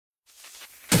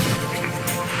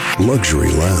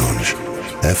Luxury Lounge,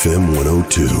 FM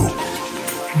 102.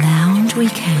 Lounge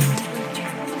Weekend,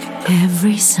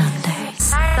 every Sunday.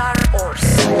 Star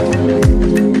Wars.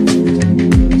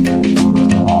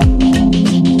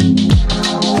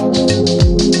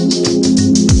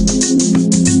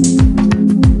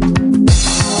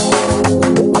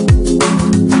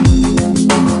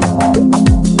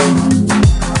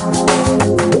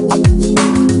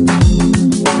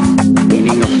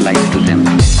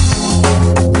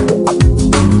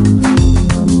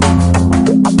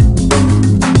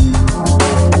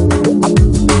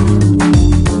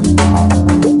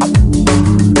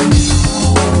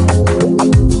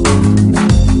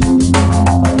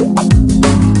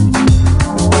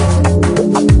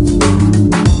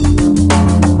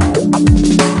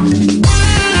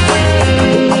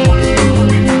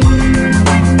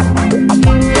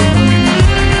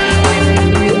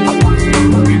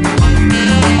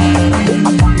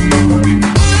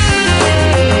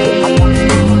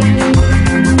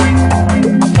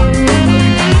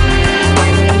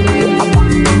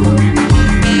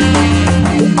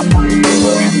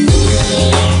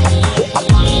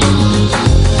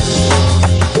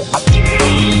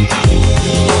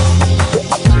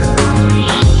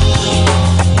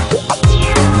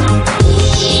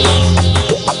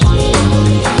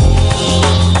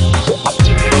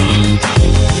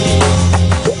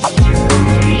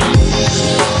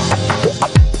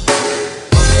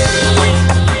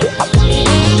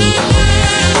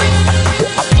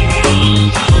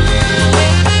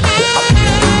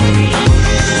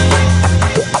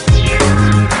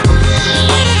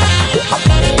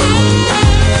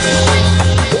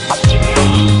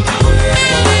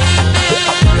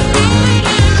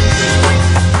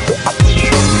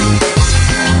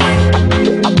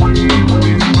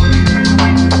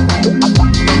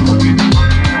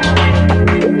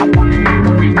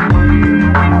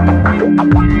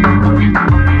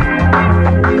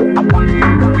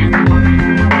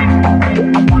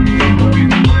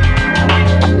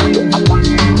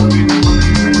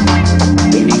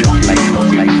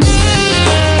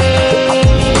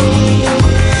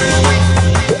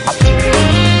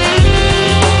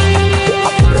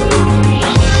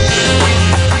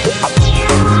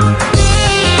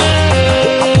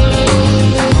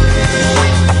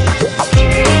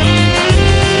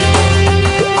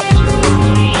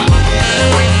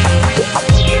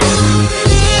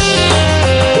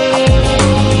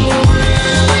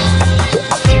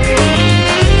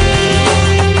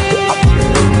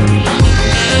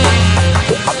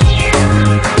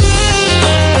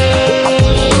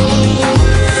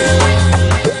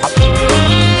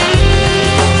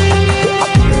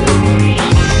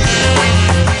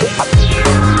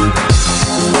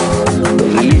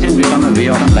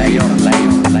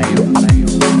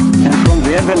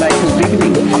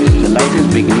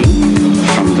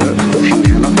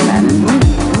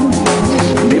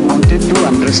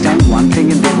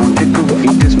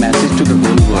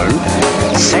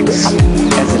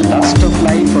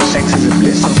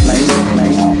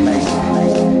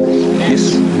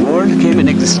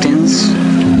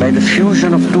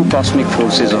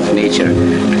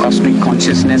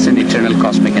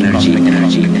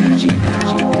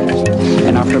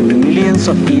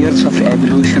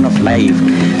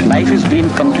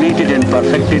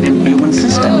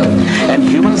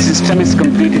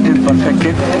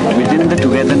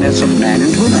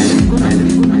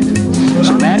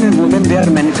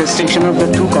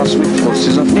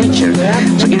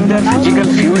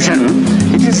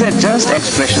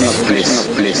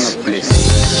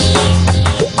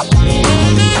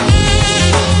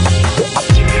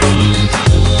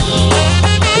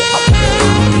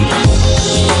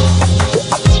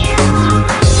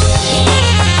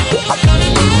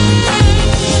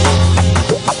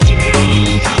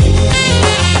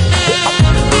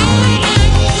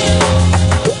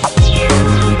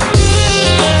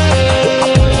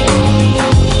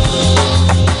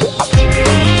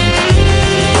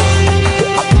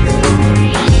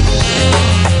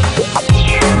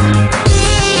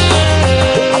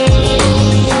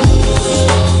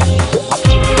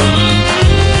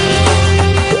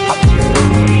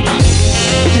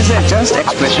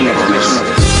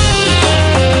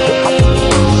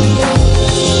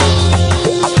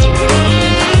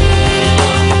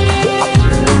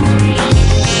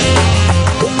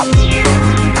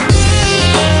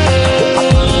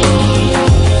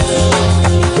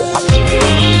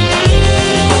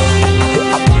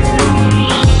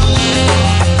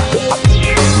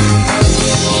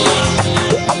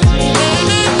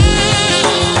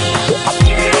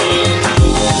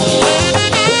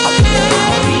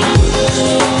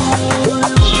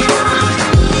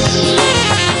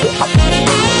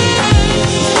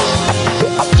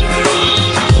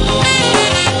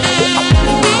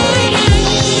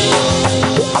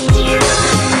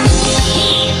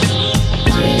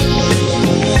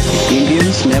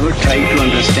 never try to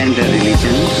understand their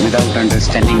religion without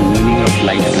understanding meaning of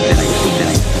life to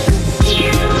them.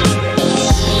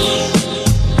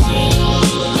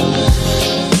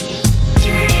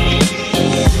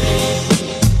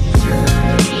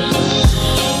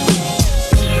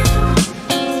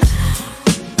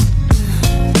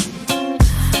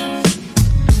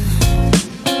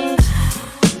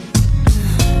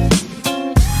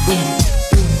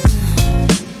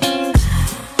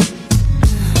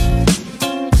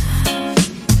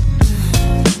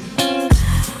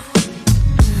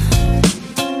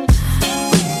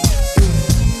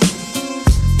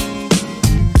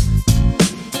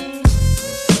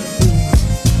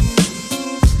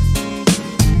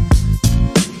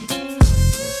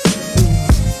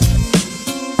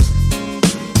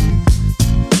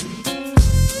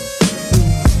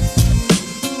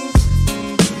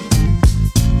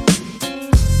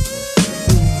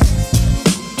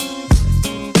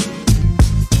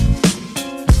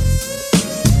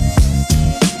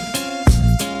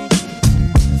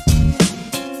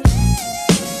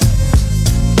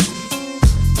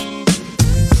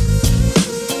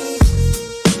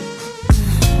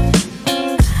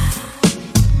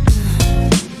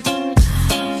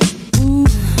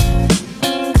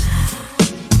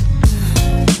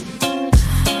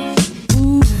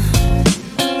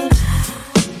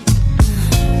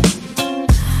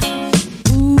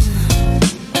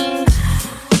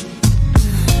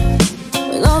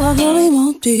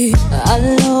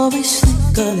 I'll always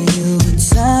think of you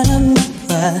inside of my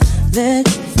private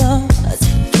thoughts.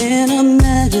 Can't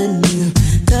imagine you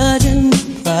touching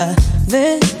my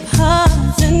private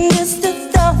parts. And just the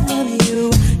thought of you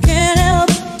can't help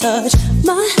but touch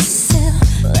myself.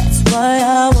 That's why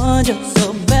I want you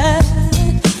so bad.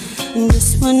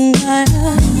 Just one night,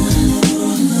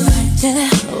 right there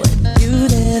with you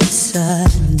there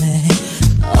beside me.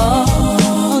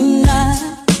 All night,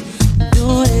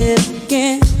 doing it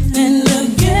again and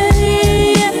again.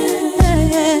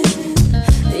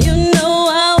 You know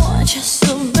I want you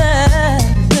so bad,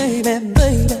 baby,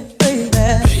 baby, baby.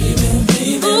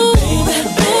 Ooh,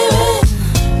 baby.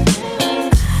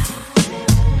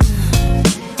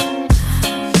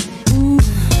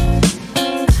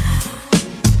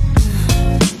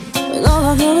 But all I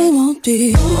really want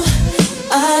be. Ooh,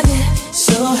 I get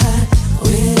so high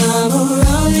when I'm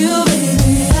around you,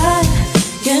 baby. I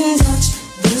can touch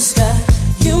the sky.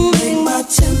 You make my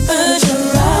temperature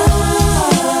rise.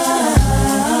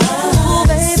 Oh,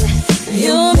 baby,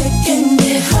 you're making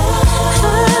me high.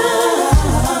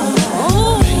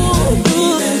 Oh,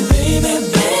 baby,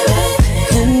 baby.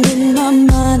 And in my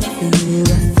mind, I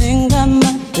think I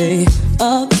might be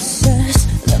obsessed.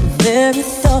 The very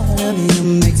thought of you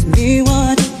makes me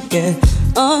want to get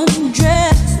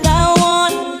undressed. I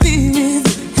wanna be with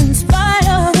you in spite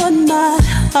of what my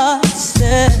heart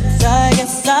says. I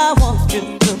guess I want you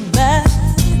to back.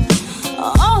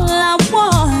 All I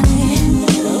want is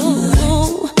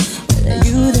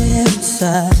you there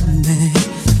beside me.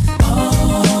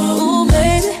 Oh,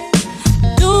 baby,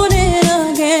 doing it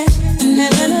again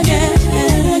and again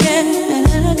and again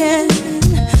and again.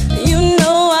 You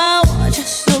know I want you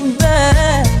so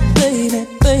bad, baby,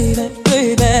 baby,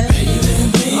 baby.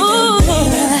 Ooh,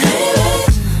 baby.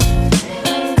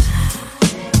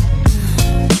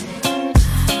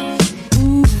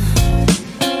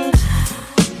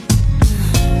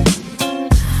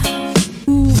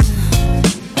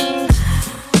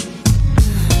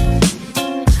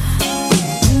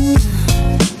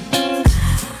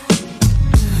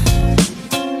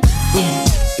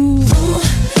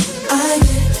 I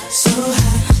get so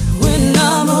high when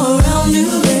I'm around you,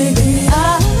 baby.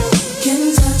 I can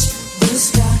touch the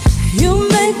sky. You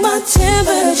make my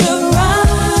temperature rise.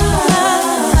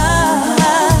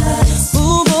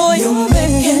 Ooh, boy, you're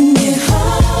making me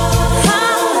high.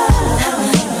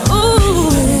 Ooh,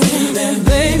 baby,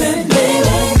 baby.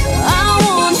 I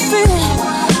wanna feel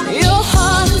your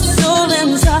heart and soul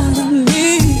inside of me.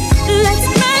 Let's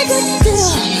make a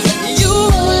deal. You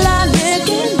and I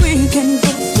making we can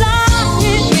fly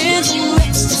into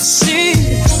ecstasy.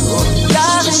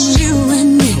 Darling, you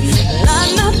and me,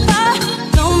 light my fire,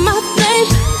 blow my flame.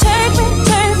 Take me,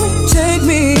 take me, take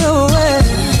me away.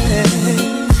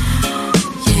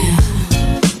 Yeah.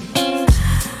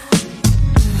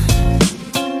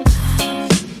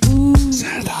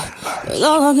 But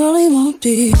all I really want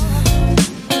be.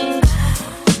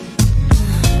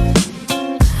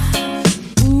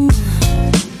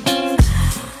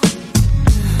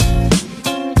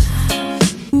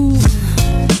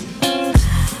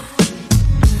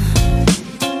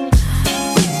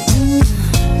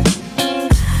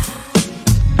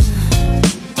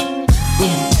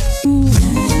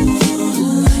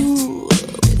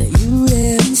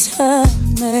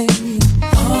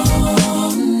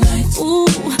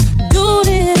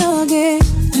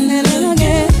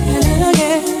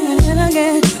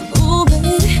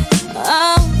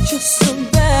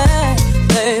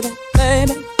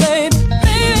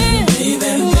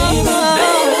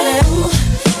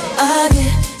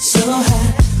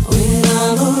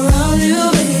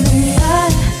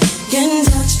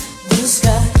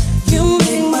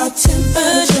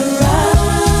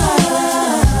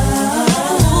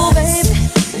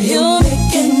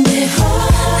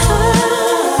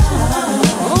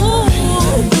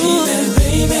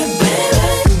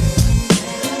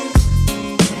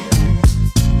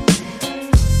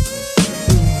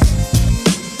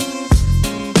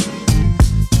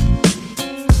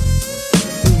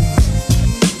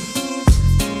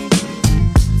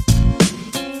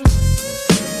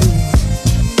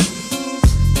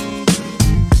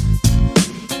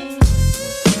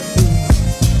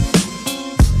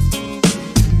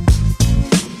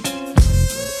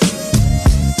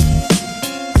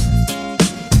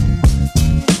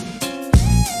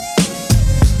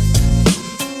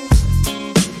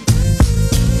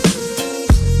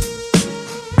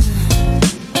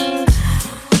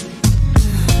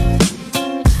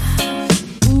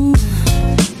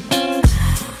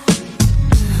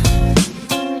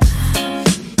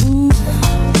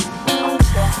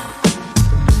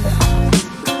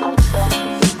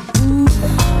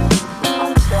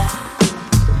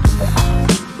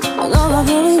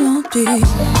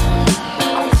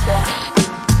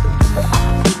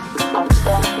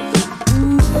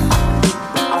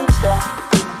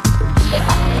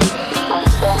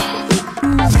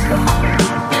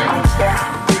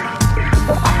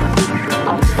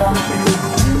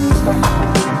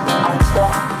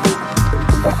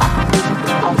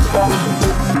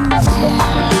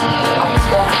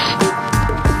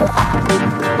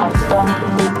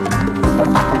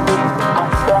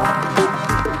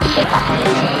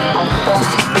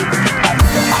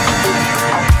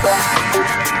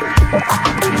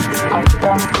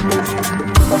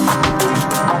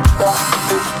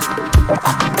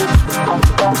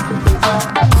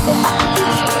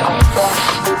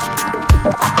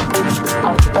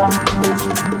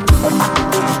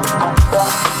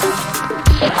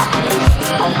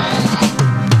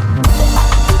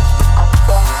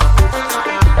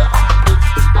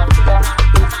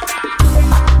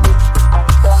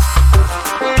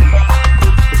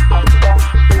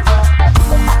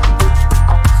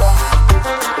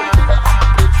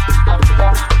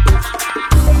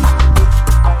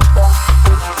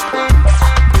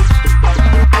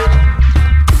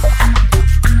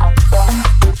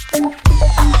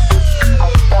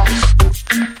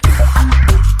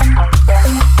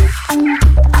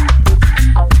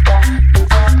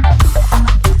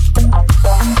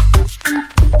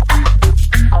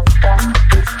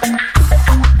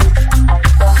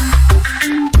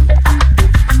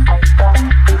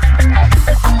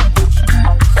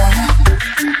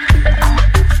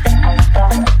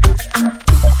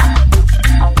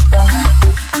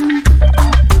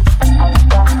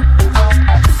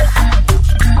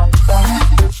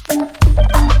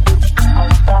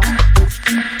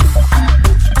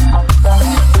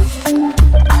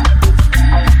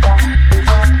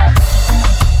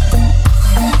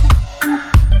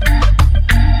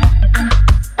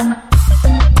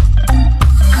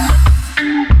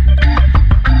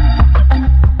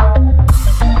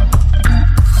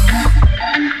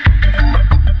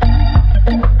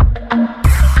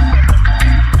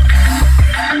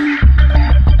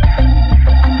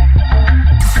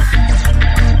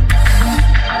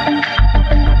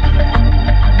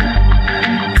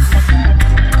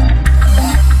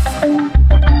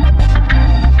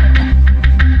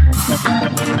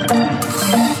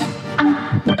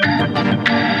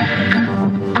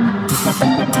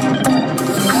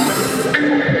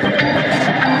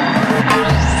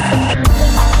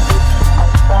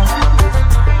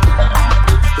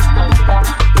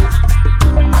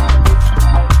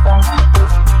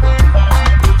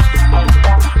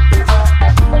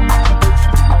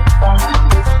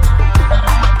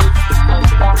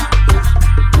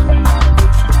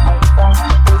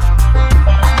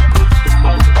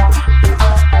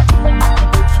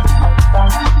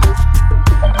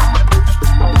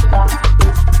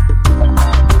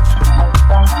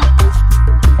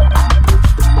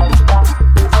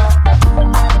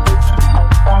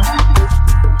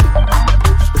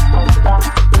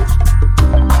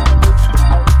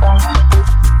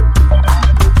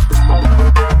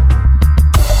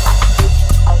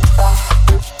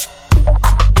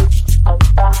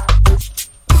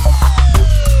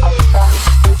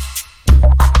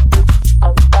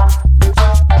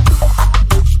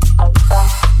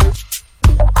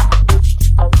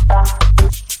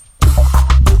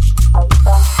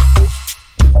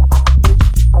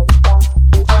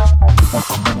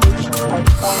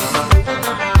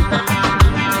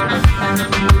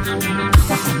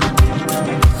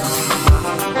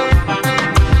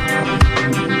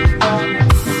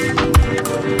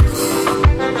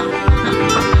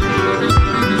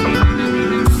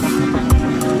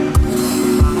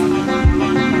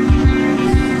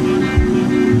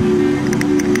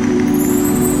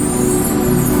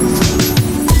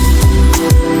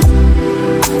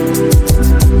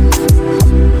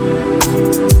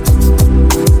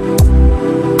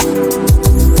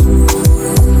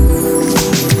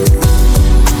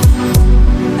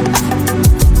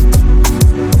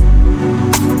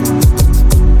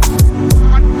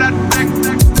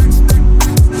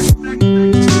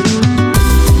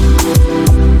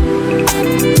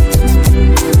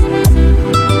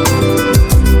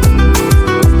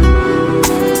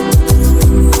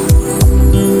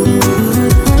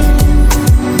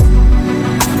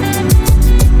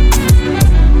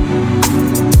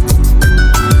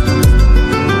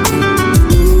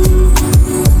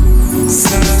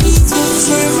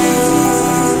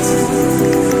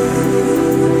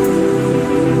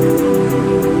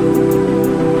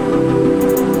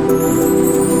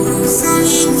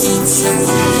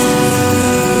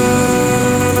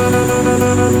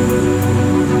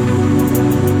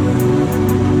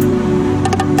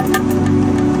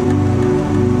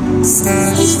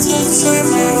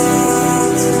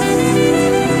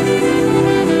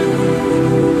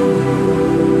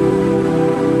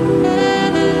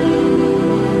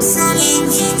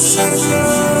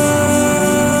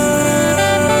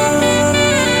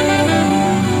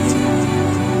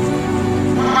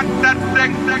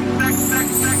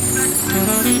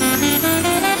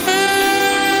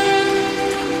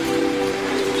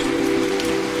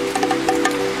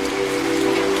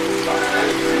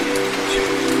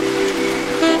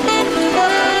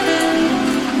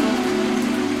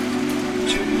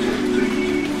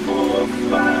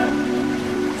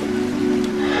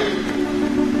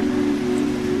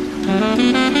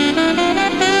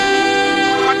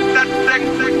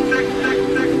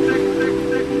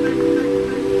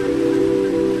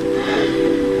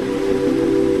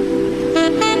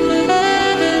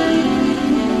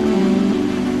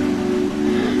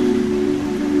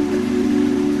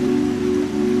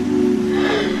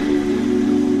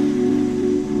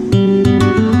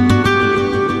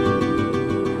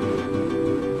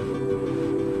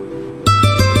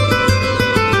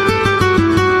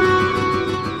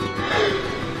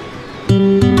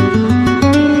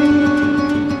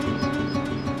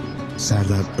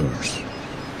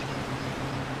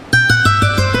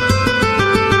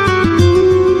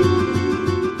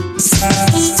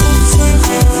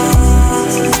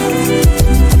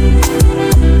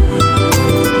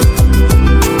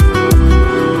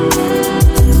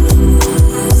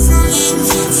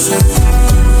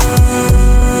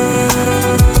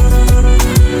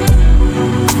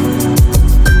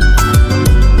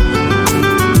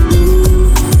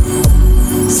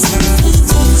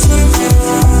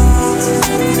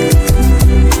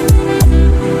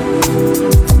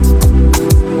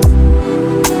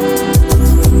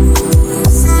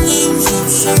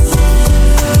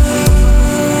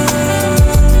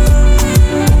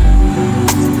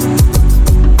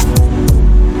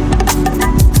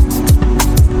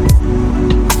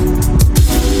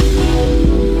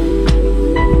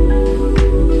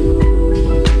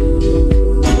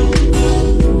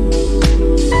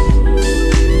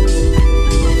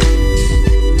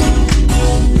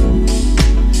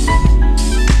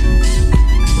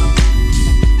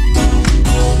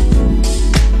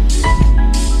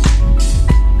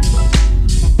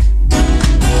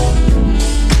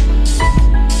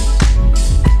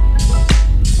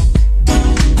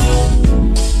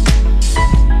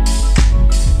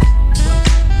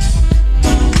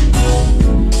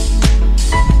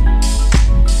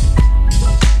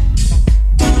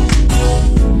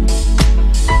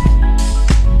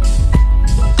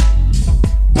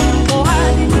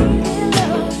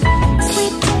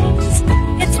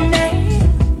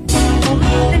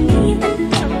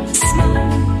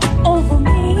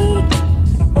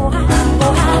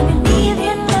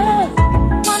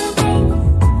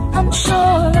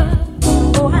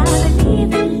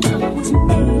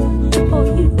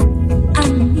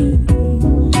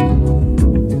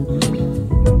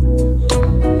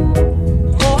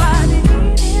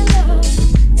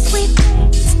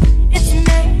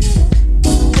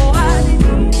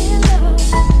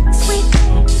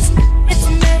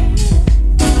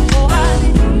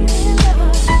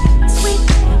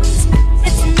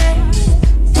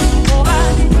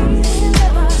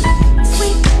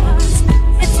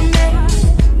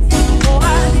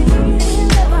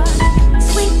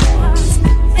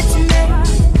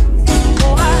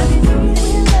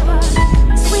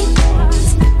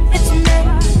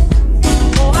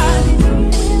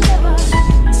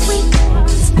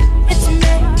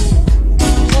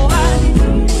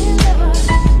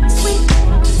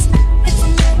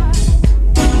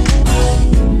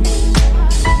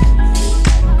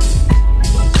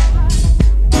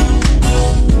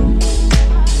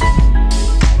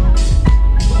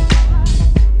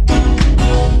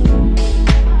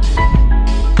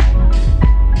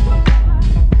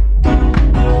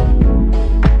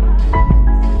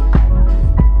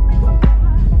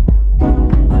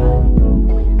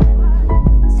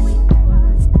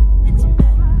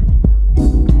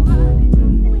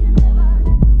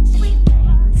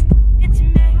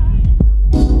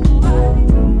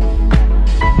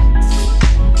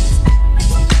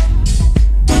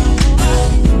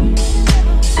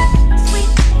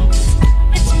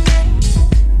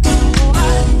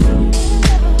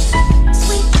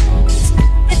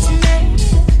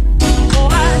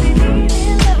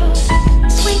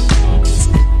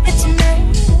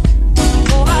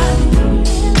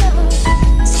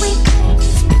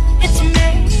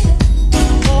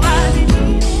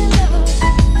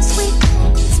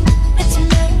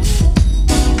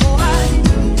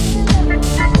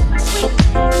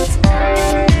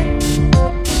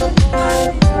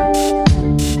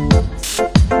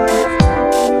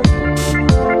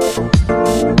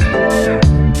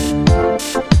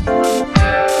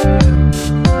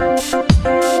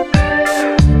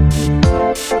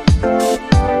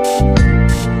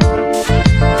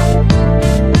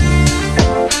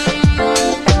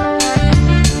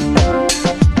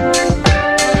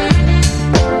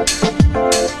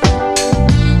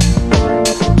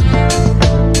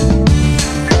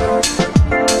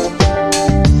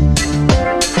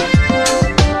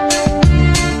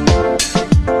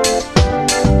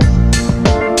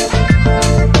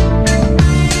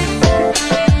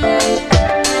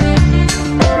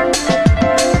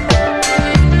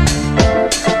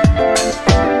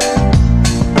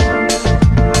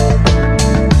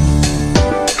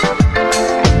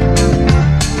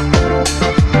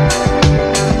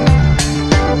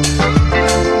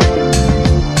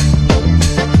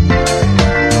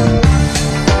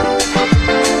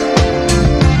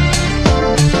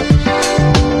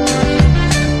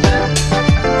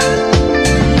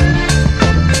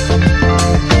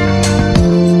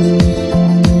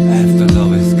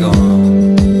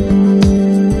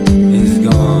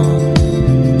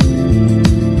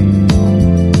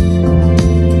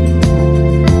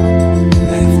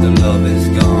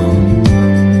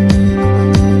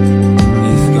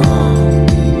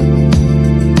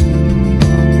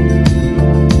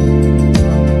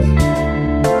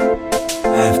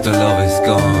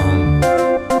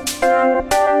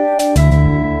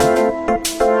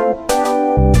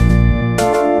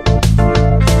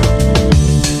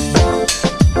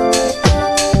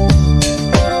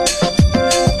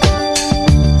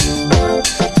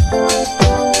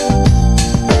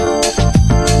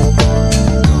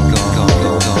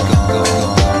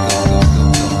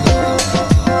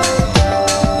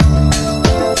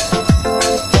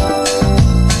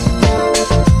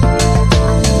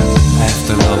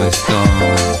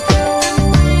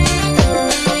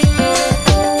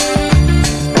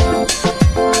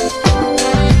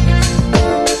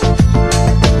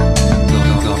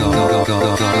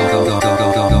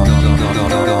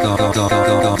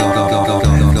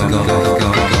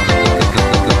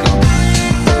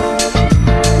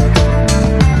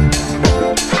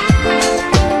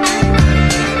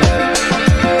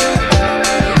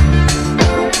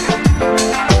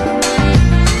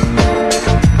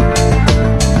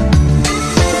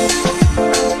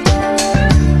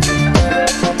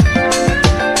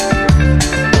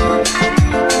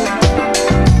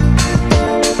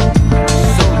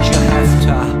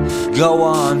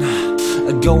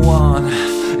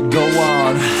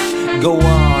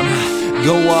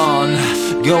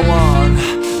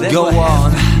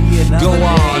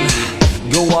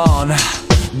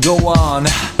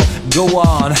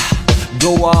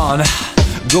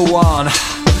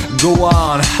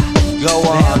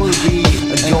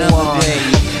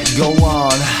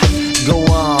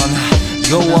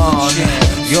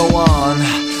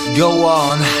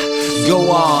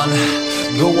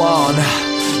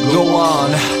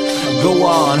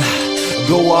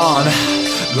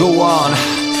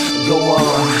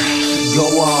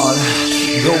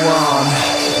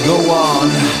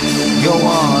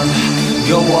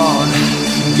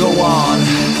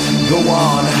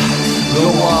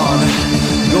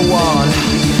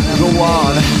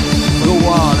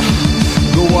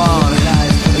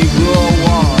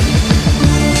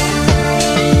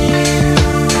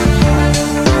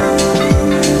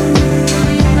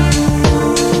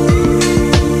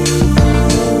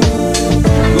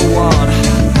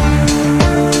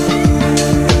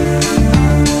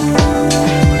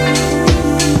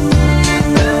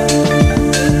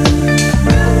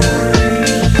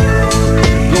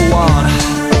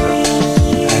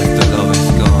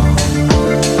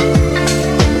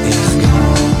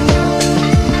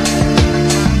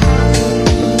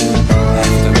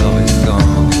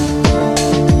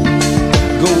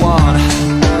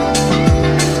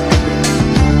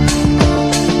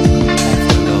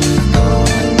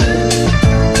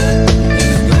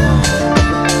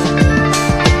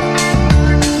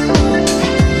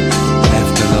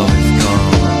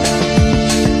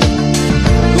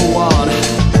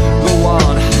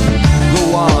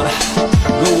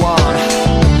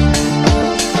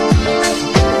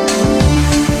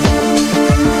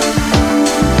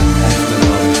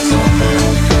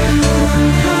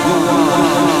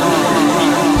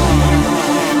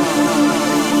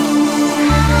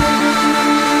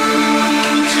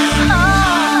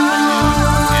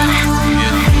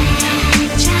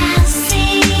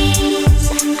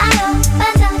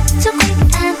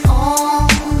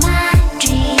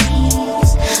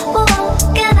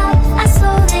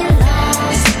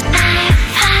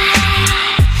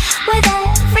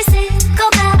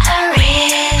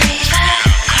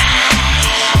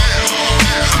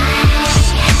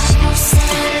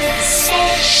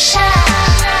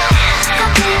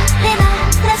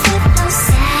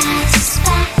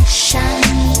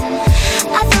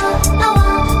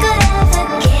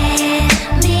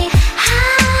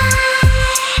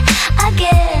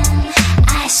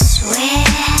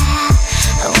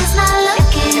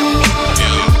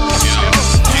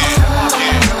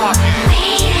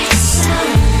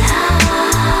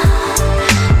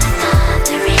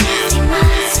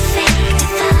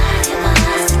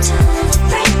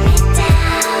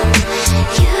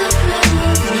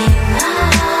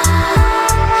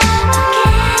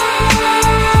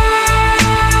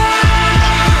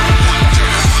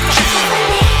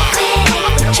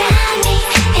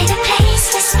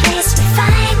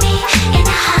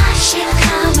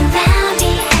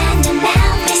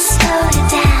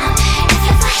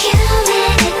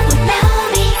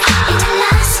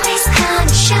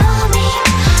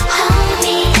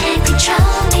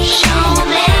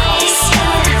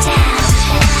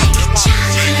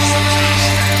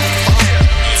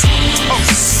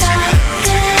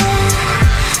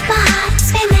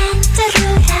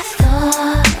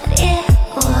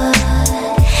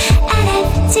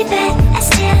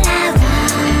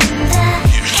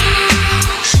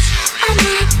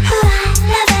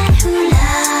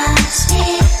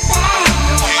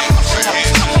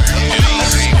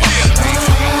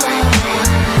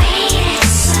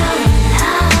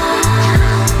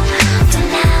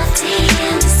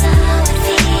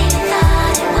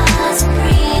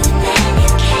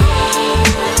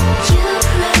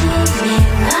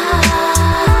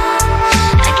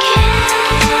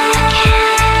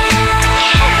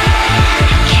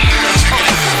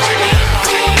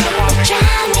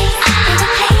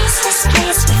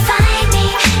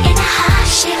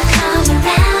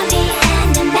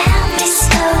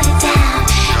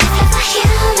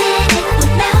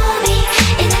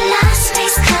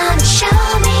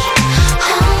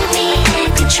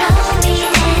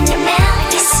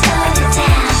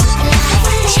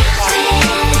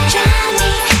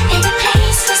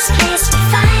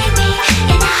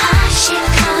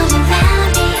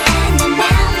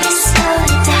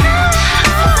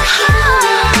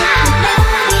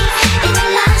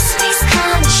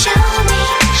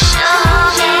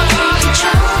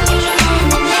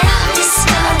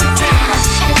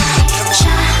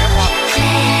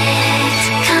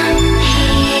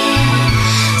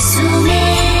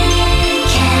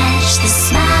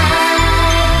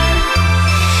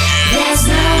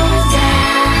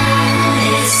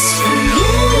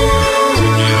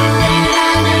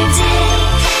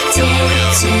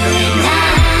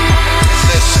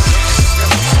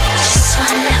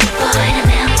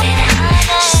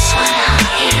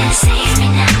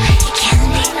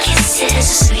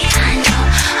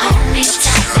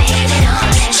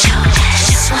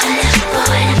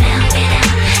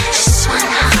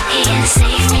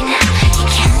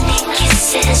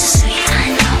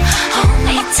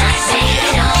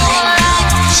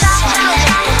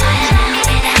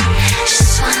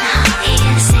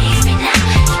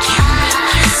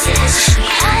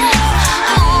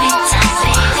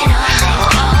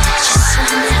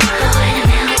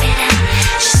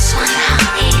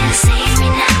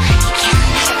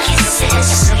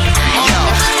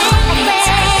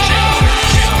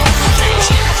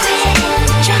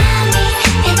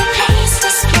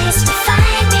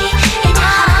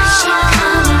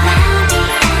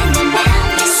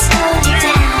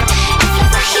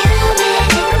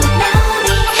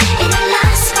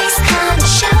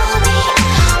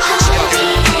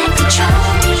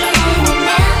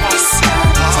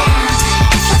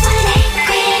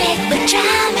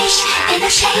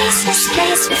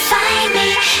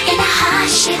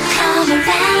 come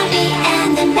around me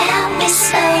and then melt me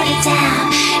slowly down.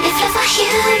 If love were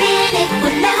human, it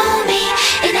would know me.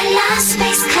 In a lost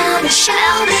space, come and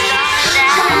show me.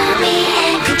 Hold me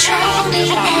and control me,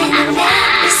 and you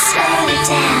melt me slowly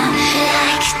down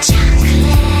like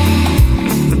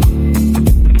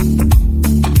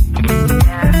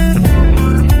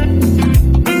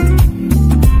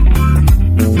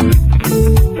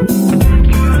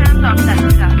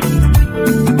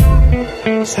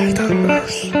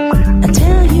I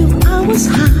tell you I was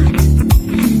hot,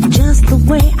 just the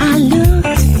way I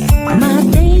looked. My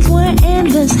days were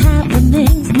endless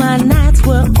happenings, my nights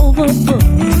were overbooked.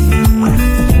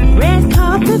 Red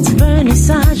carpets,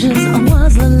 vernissages, I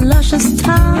was a luscious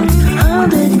tart.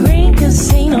 Under green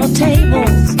casino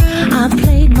tables, I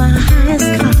played my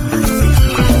highest card.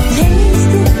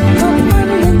 Tasted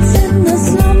abundance in the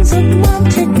slums of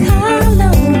Monte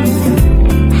Carlo.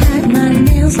 Had my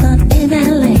nails done in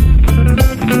LA.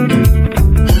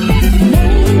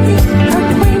 Made the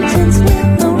acquaintance with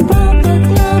the rubber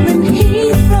glove in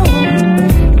Heathrow.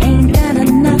 Ain't that a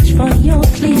notch for your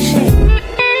cliche?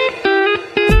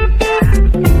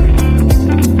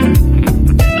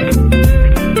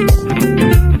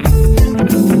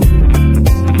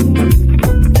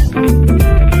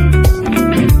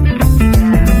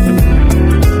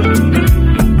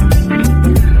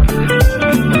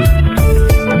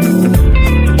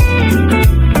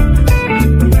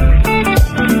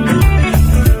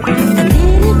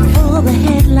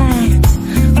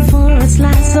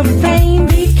 Of fame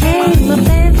became a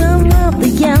phantom of the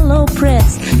yellow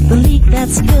press, the leak that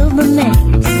spilled the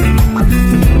names.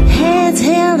 Heads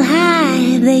held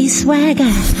high, they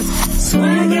swagger.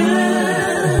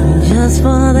 Just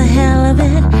for the hell of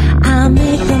it, I'll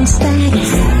make them stagger.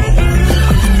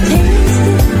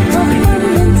 Tasted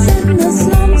abundance in the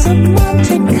slums of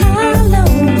Monte Carlo.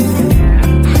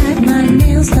 Had my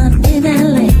nails done in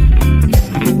LA.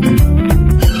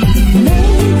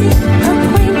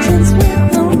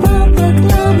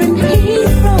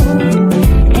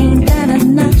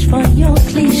 For your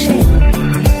cliche.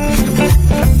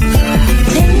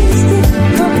 Tasted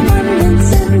abundance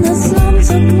in the slums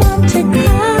of Monte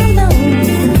Carlo.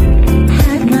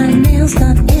 Had my nails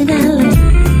done in LA.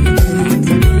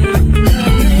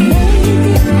 Made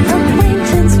the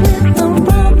acquaintance with the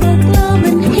rubber glove in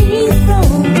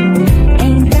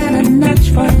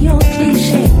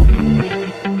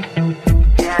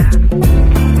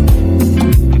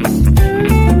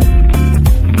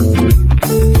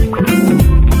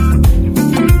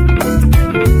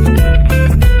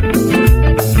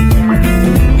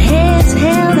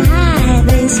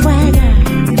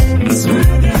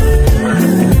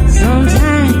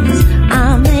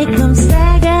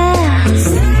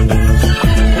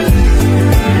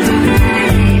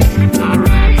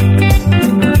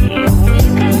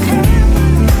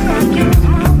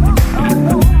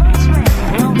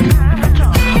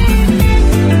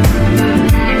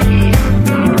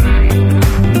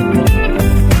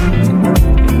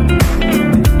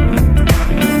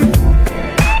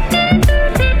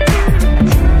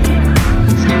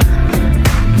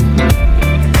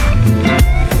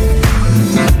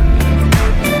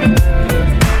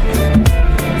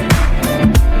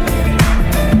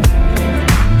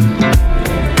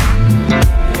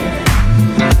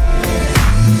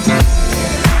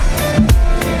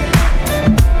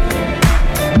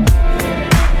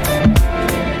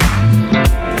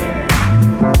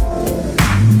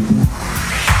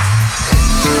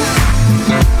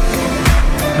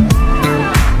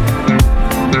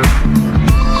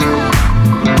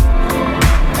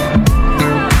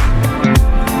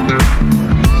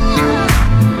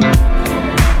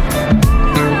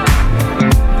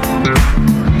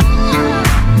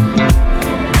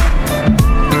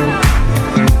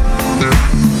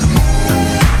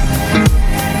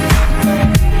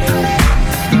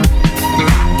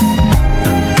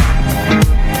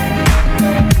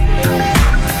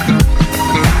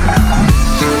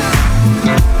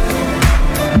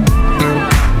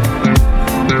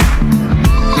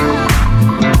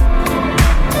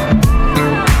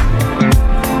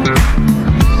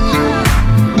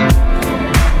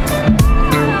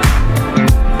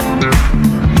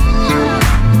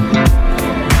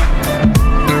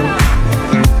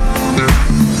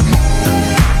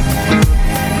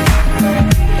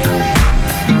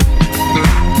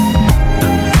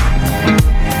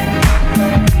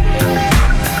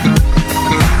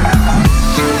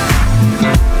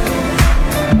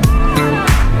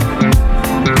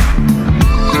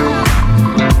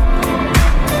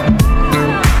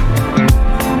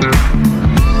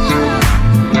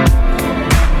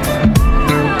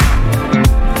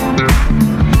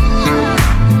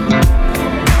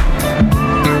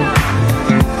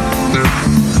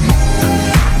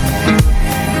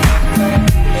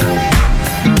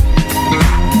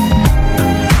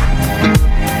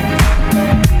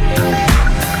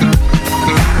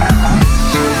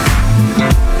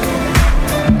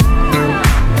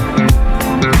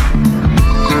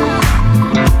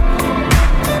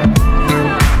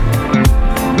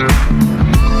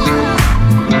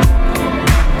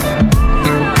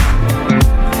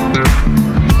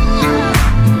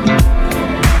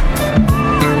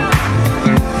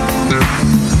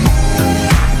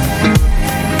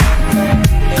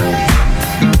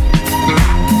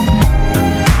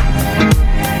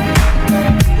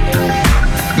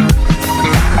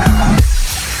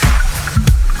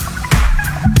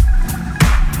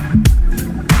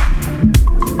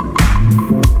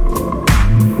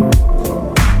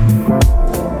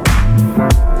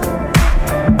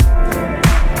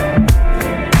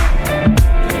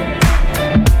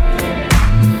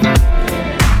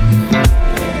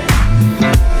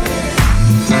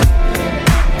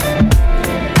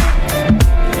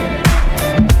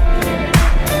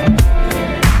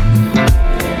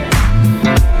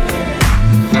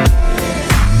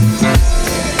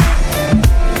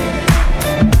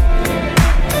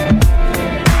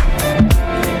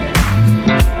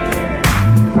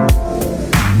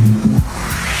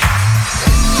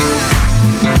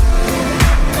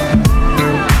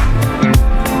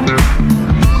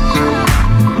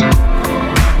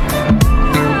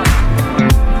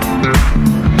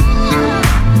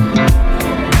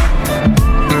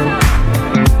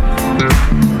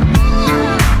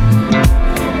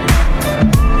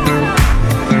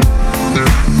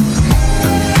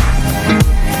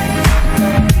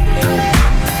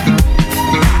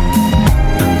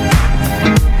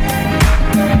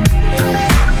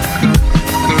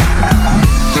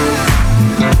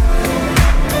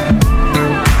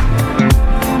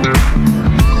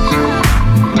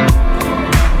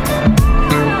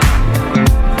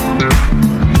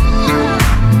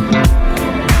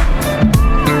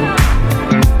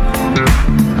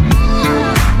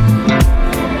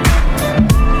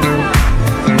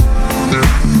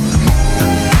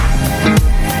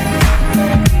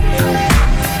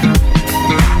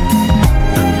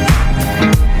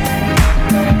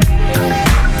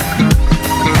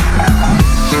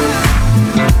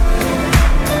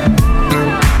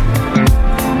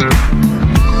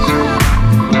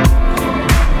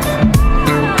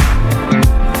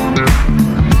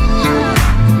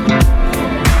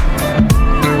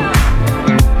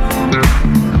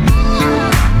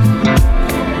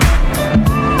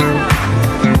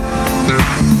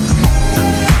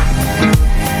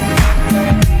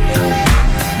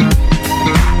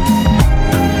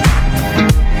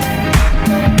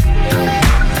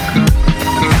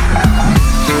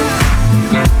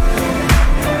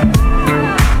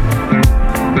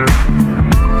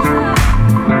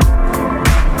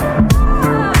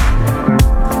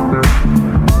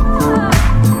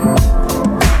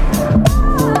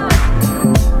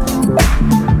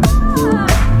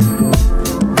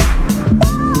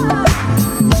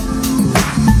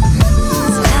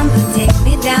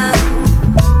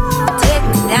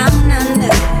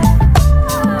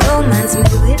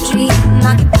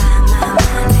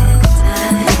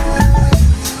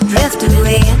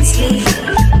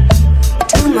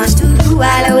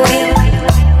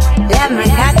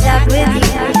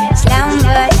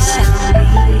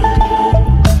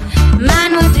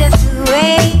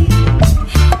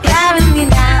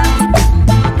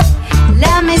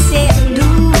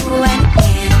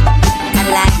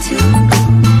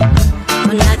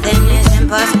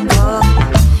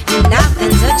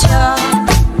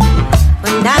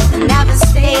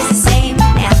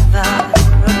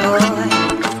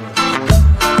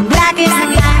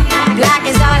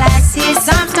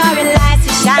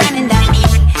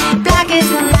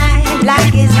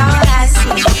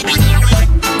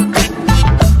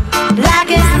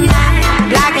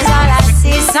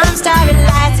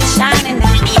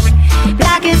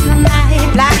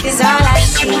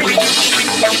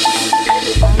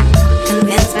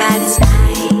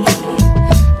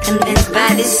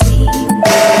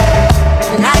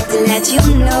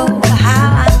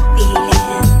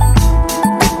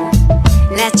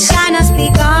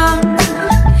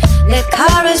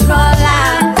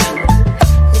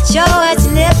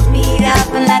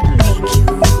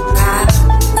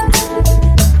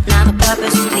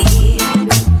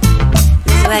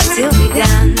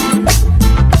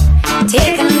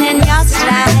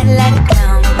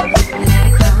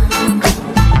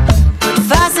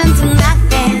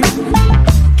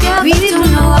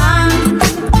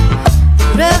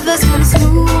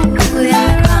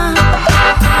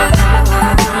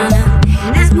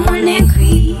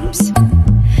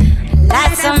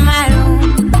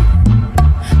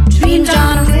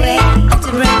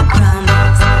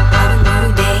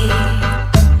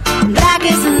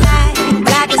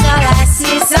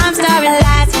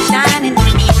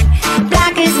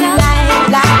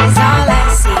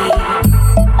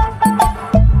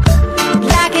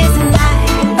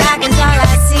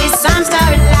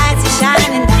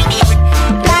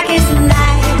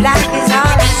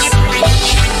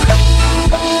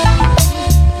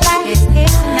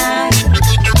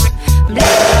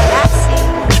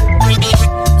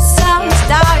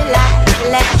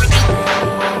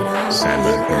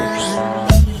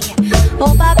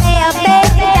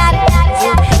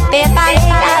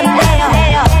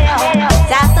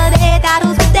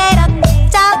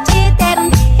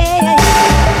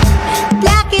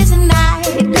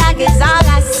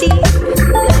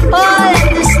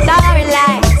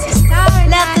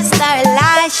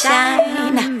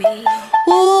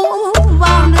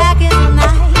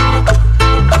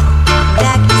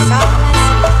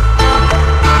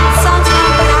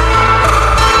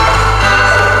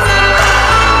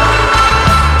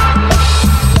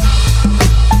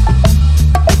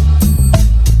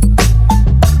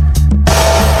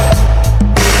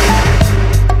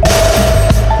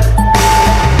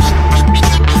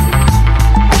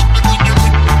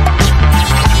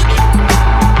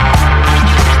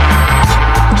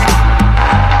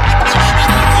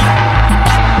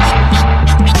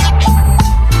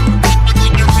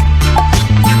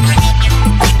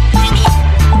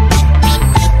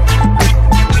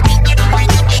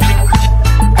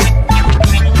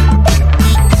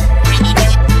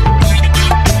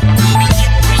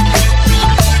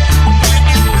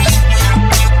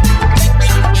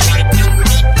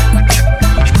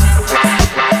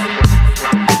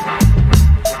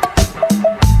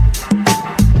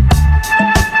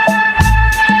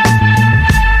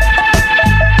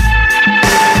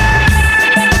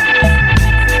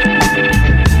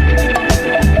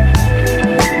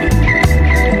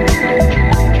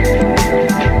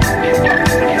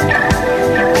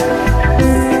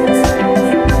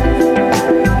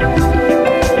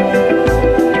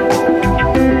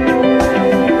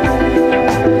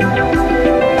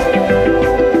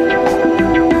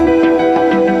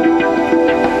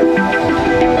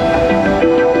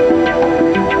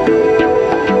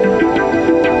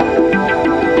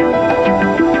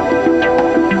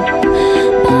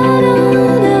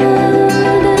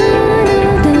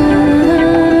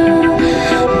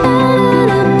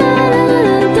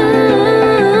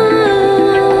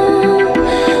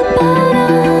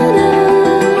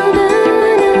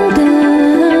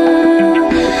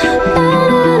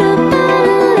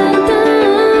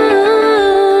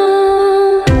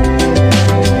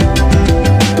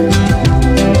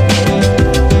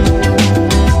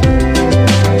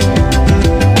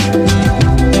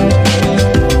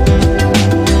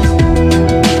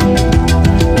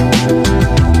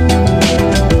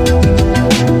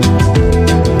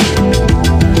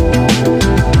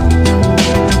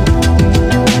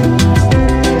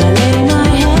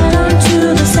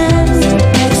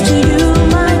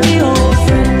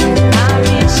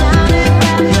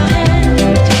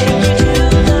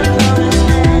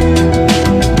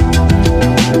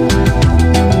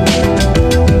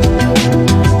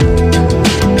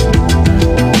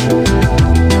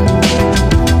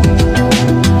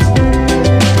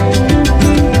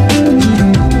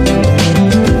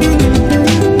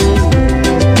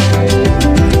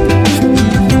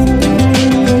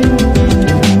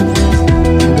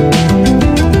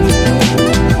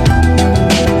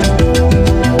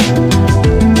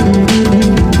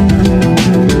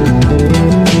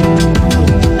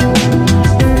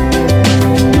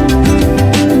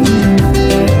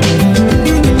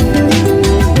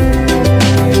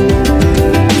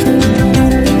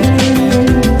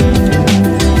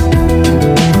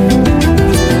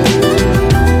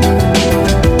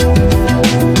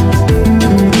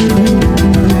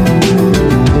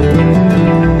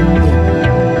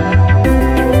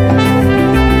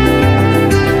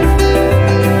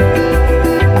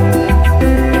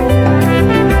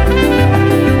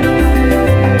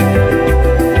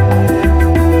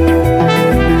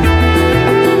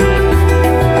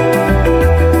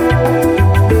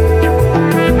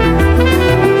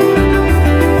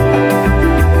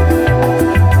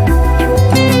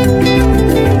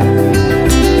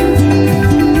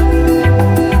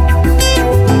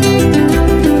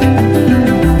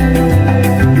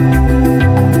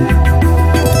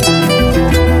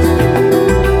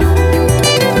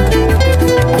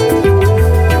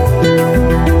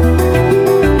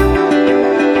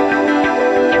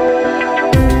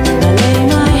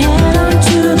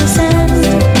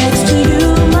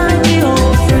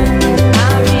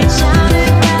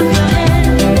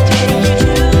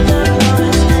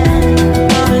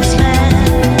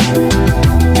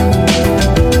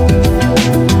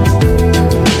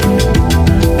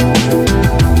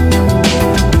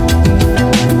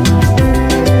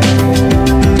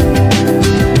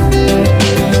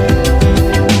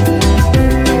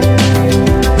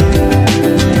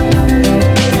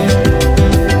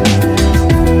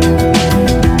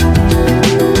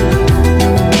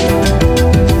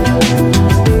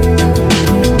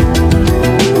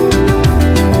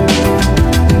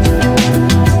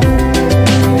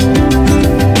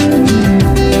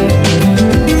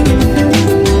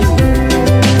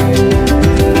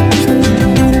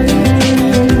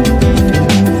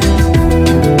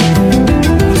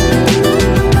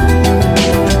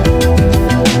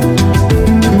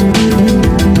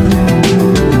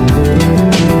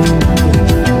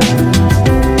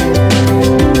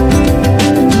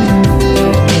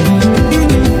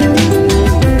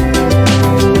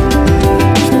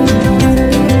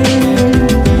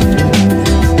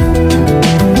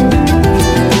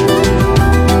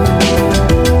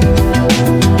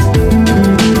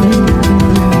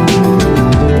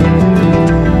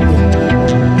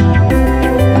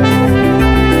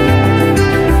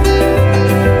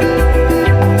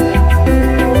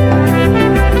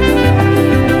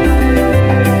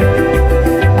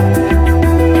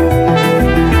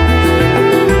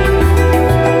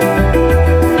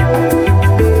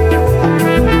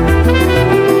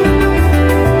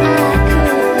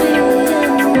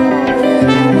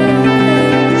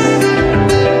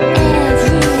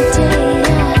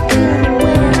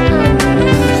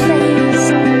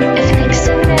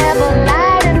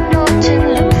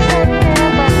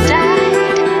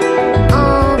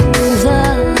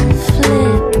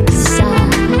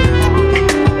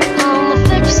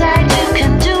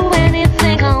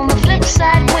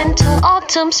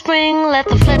autumn, spring. Let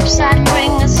the flip side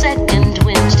bring a second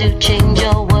wind to change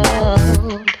your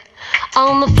world.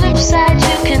 On the flip side,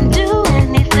 you can do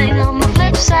anything. On the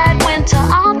flip side, winter,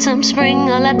 autumn, spring.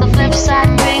 Let the flip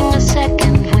side bring a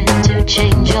second wind to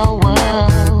change your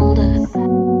world.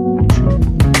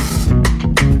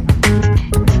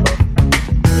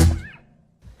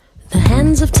 The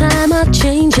hands of time are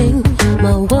changing.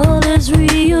 My world is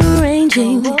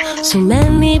rearranging. So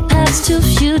many past to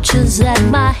futures that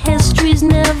my history's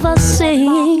never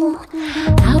seen.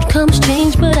 Outcomes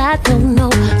change, but I don't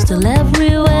know. Still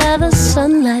everywhere the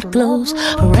sunlight glows.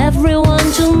 For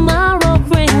everyone, tomorrow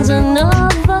brings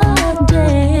another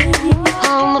day.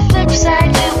 On the flip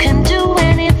side, you can do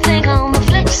anything. On the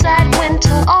flip side,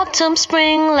 winter, autumn,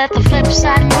 spring. Let the flip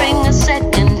side bring a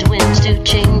second wind to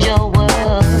change your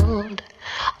world.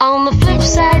 On the flip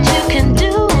side, you can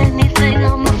do anything.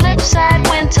 On the flip side,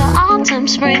 winter, autumn,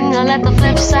 spring. Let the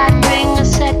flip side bring a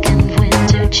second wind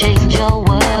to change your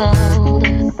world.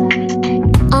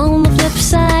 On the flip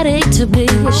side, A to B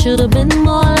should have been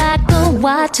more like a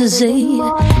Y to Z.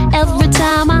 Every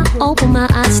time I open my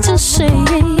eyes to see.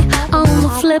 On the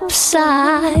flip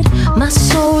side, my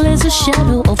soul is a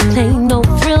shadow of pain. No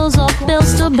thrills or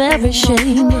bills to bury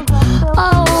shame.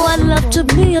 Oh, I'd love to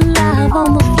be alive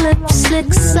on the flip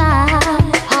slick side.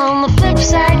 On the flip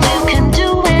side, you can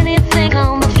do anything.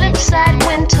 On the flip side,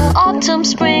 winter, autumn,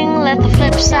 spring. Let the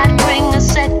flip side bring a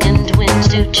second wind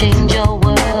to change your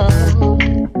world.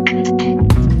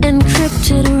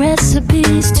 Encrypted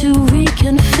recipes to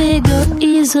reconfigure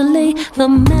easily the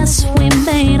mess we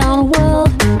made on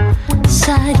world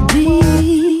side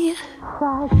B.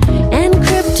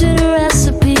 Encrypted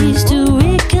recipes to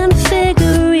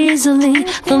reconfigure easily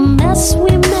the mess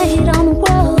we made on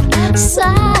world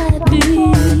side B.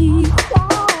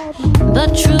 The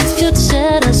truth could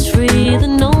set us free.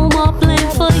 Then no more blame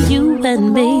for you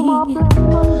and me.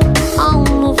 On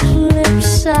the flip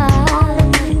side,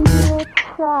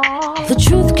 the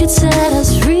truth could set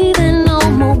us free. Then no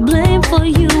more blame for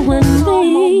you and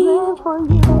me.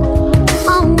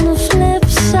 On the flip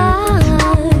side,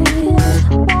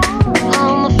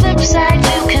 on the flip side,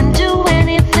 you can do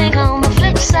anything. On the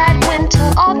flip side,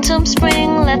 winter, autumn,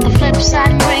 spring. Let the flip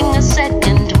side bring a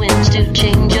second wind to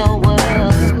change your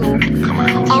world.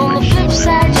 On the flip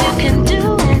side, you can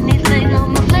do anything.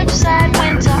 On the flip side,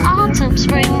 winter, autumn,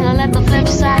 spring. Let the flip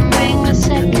side bring a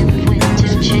second wind to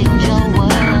change your world.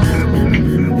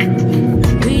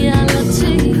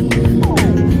 Reality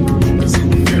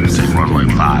is runway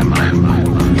 5,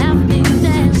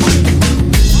 happiness.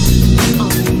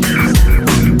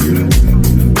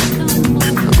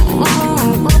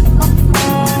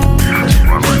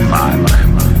 Runway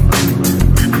 5,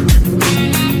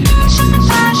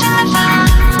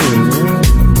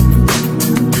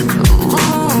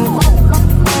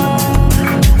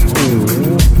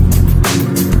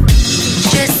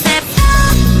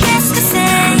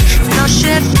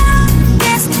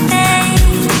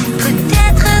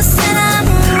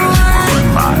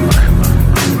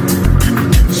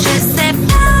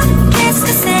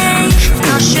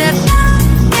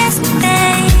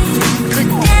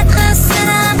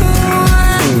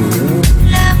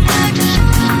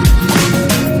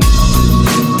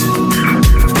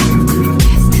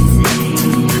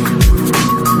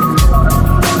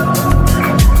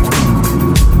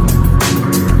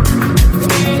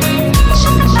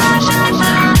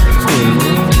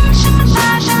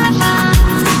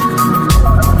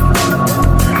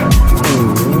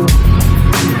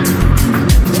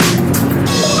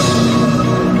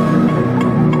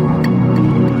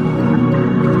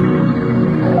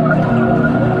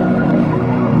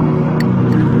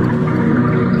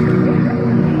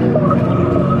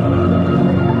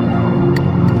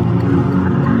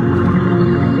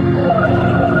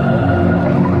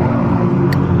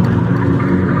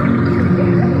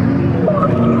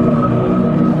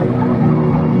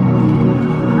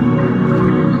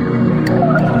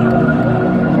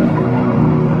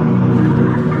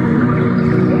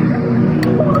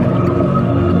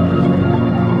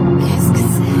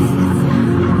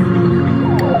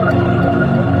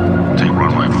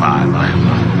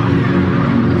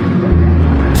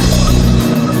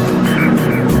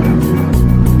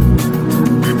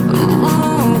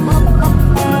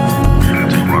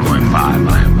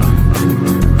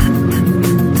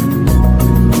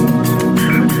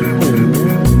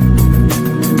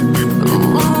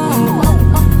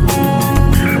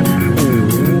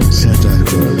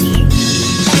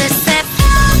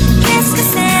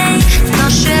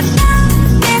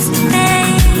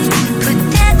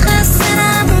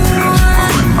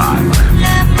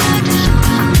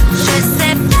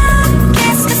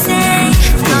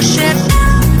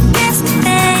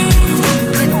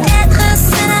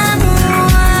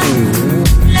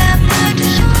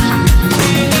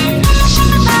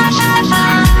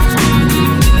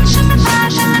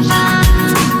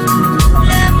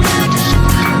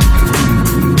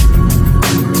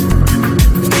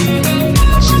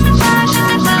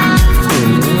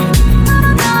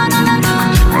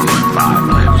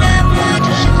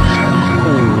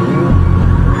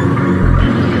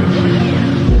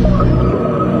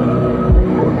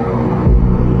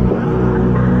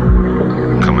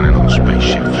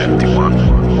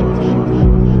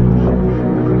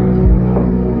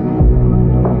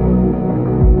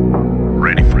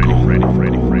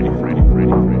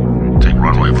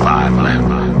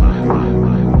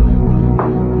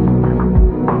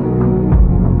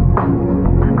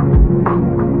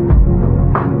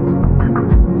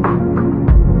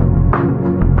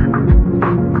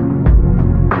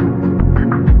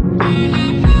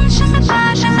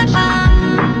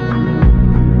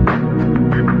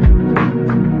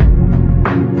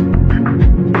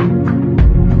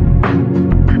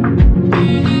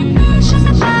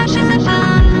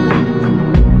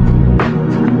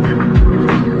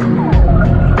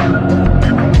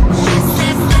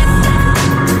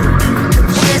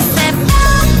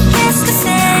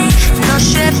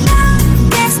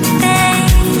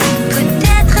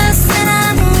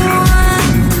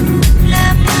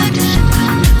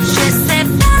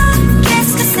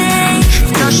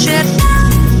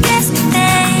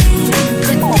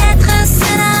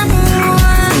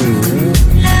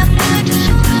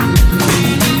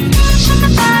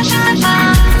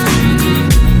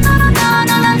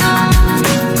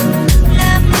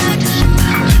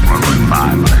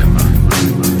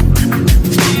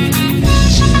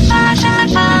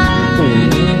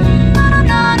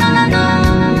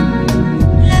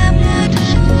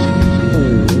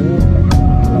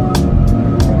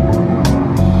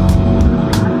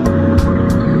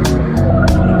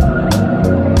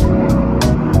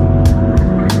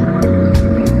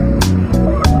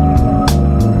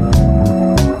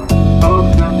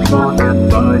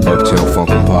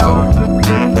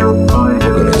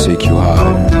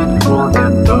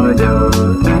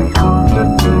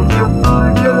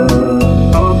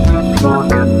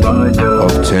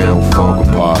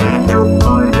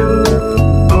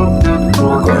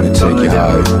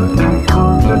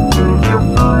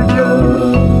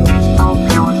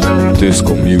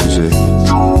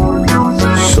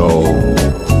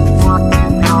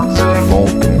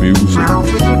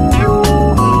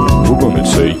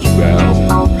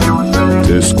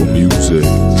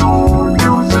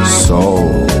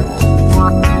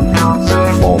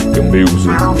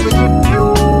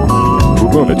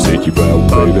 gonna take you out,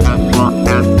 baby.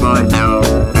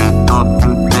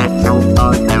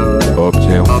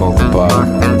 Uptown Funkin' Pie.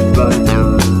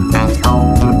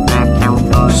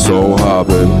 So high,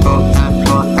 baby.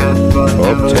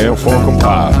 Uptown Funkin'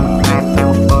 Pie.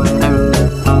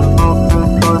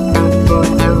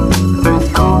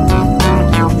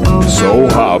 So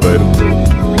high, baby.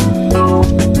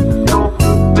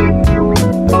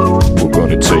 We're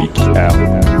gonna take you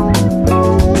out.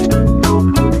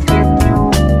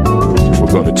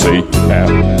 We're gonna take you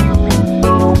out.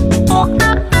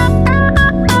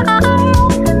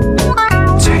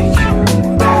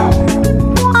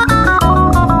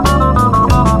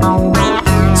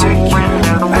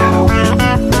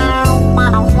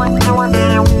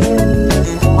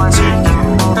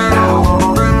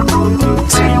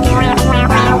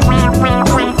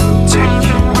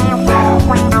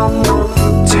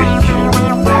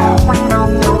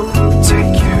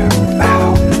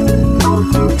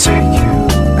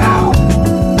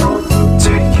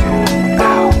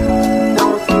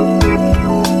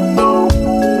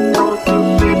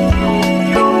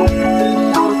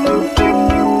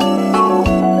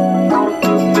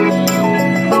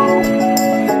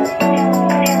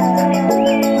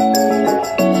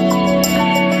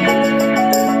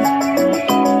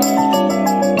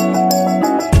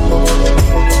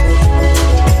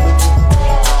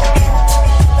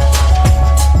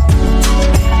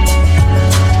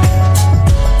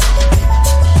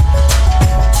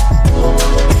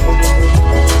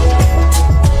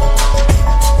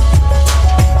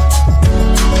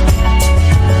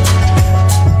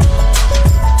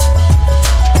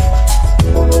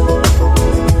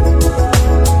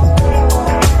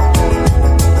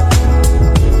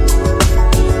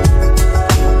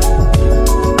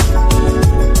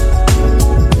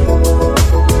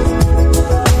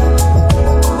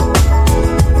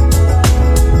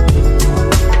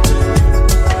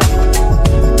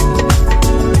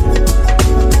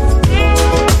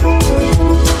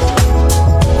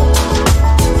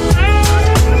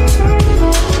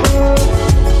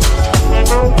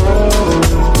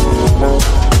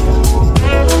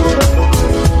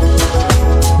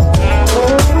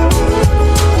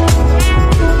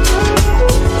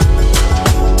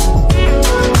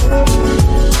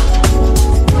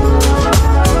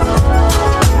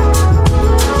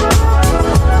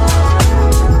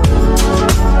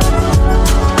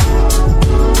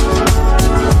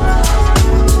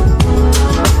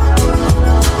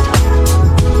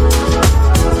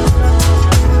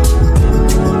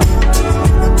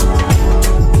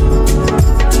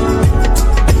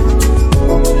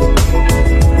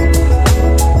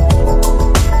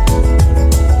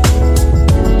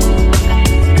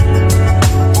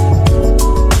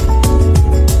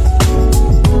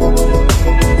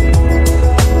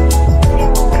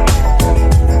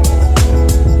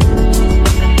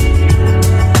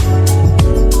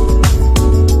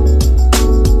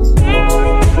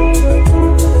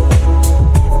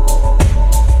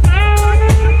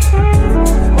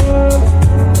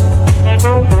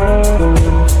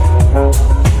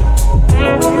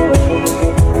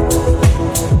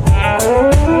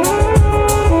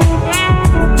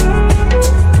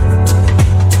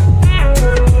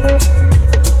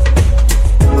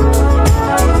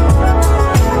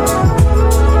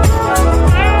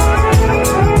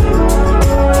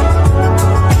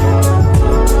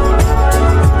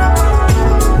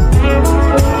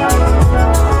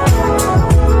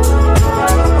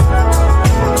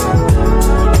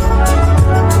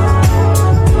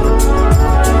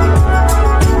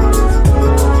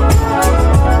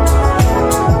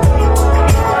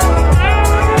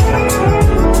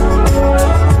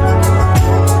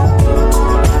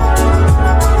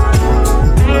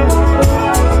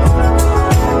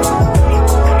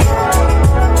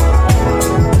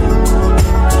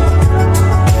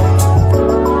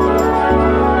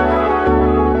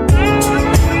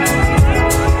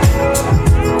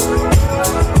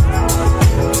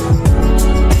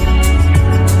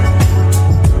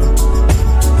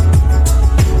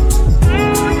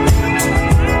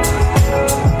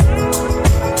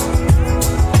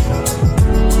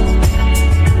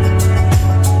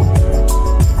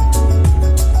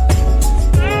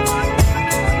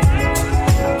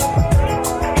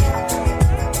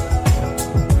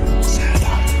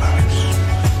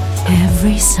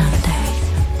 every Sunday.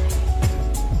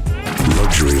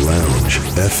 Luxury Lounge,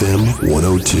 FM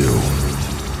 102.